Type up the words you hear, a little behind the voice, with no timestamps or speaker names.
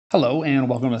Hello and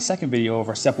welcome to the second video of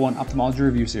our Step 1 Ophthalmology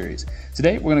Review series.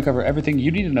 Today we're going to cover everything you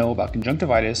need to know about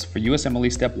conjunctivitis for USMLE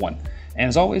Step 1. And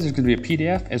as always, there's going to be a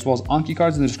PDF as well as Anki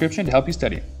cards in the description to help you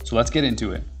study. So let's get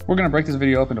into it. We're going to break this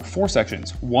video up into 4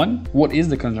 sections. 1. What is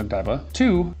the conjunctiva?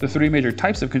 2. The 3 major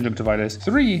types of conjunctivitis.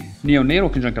 3.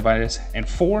 Neonatal conjunctivitis. And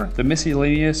 4. The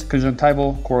miscellaneous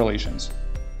conjunctival correlations.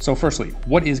 So firstly,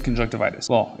 what is conjunctivitis?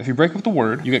 Well, if you break up the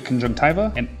word, you get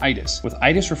conjunctiva and itis, with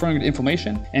itis referring to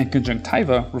inflammation and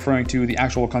conjunctiva referring to the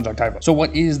actual conjunctiva. So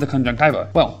what is the conjunctiva?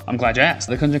 Well, I'm glad you asked.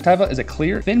 The conjunctiva is a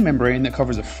clear, thin membrane that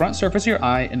covers the front surface of your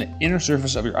eye and the inner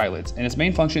surface of your eyelids, and its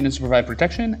main function is to provide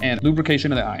protection and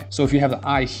lubrication of the eye. So if you have the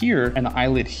eye here and the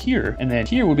eyelid here, and then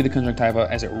here would be the conjunctiva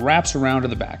as it wraps around to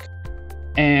the back.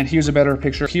 And here's a better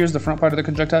picture. Here's the front part of the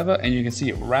conjunctiva, and you can see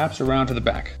it wraps around to the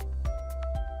back.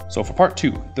 So for part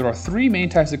 2, there are 3 main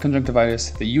types of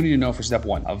conjunctivitis that you need to know for step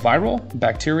 1, a viral,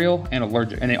 bacterial, and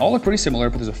allergic. And they all look pretty similar,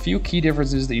 but there's a few key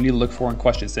differences that you need to look for in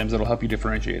question stems that'll help you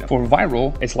differentiate them. For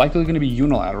viral, it's likely going to be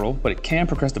unilateral, but it can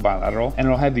progress to bilateral, and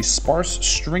it'll have these sparse,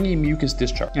 stringy mucus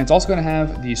discharge. And it's also going to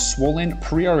have these swollen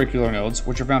preauricular nodes,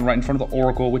 which are found right in front of the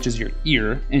auricle, which is your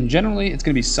ear. And generally, it's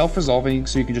going to be self-resolving,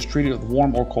 so you can just treat it with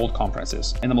warm or cold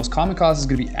compresses. And the most common cause is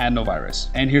going to be adenovirus.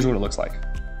 And here's what it looks like.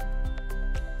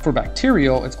 For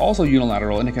bacterial, it's also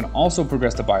unilateral and it can also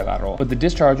progress to bilateral, but the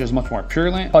discharge is much more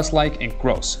purulent, pus-like, and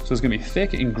gross. So it's gonna be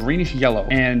thick and greenish yellow,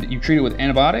 and you treat it with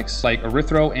antibiotics like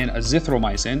erythro and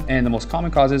azithromycin, and the most common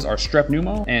causes are strep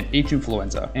pneumo and H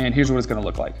influenza. And here's what it's gonna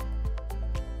look like.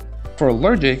 For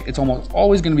allergic, it's almost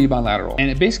always going to be bilateral, and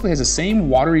it basically has the same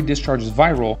watery discharge as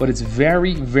viral, but it's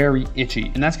very, very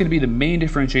itchy, and that's going to be the main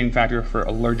differentiating factor for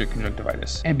allergic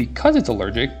conjunctivitis. And because it's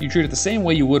allergic, you treat it the same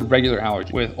way you would regular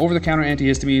allergy, with over-the-counter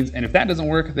antihistamines, and if that doesn't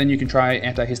work, then you can try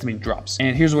antihistamine drops.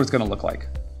 And here's what it's going to look like.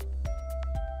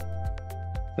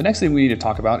 The next thing we need to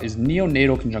talk about is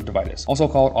neonatal conjunctivitis, also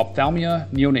called ophthalmia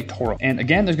neonatorum. And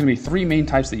again, there's going to be 3 main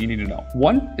types that you need to know.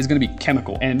 1 is going to be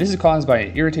chemical, and this is caused by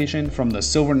irritation from the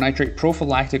silver nitrate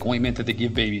prophylactic ointment that they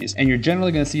give babies. And you're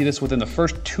generally going to see this within the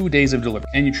first 2 days of delivery,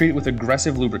 and you treat it with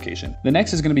aggressive lubrication. The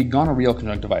next is going to be gonorrheal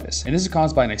conjunctivitis, and this is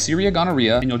caused by Neisseria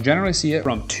gonorrhea, and you'll generally see it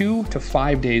from 2 to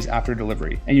 5 days after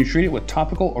delivery, and you treat it with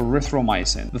topical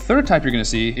erythromycin. The third type you're going to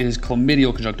see is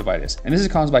chlamydial conjunctivitis, and this is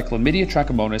caused by Chlamydia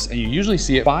trachomonas, and you usually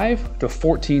see it 5 to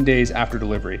 14 days after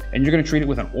delivery, and you're going to treat it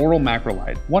with an oral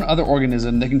macrolide. One other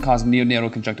organism that can cause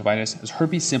neonatal conjunctivitis is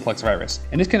herpes simplex virus,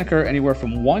 and this can occur anywhere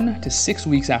from 1 to 6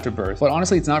 weeks after birth, but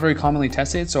honestly it's not very commonly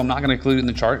tested, so I'm not going to include it in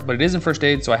the chart, but it is in first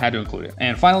aid, so I had to include it.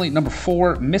 And finally, number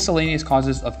 4, miscellaneous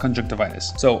causes of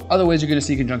conjunctivitis. So other ways you're going to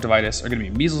see conjunctivitis are going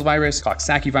to be measles virus,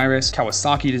 Coxsackie virus,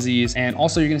 Kawasaki disease, and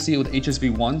also you're going to see it with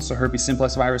HSV1, so herpes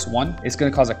simplex virus 1. It's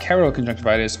going to cause a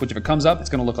caroconjunctivitis, which if it comes up, it's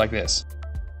going to look like this.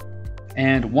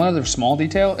 And one other small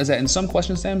detail is that in some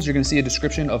question stems, you're going to see a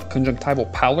description of conjunctival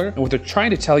pallor. And what they're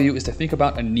trying to tell you is to think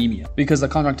about anemia, because the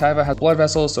conjunctiva has blood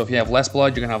vessels. So if you have less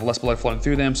blood, you're going to have less blood flowing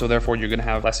through them. So therefore, you're going to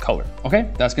have less color. Okay,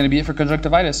 that's going to be it for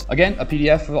conjunctivitis. Again, a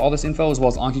PDF of all this info as well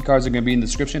as Anki cards are going to be in the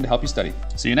description to help you study.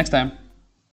 See you next time.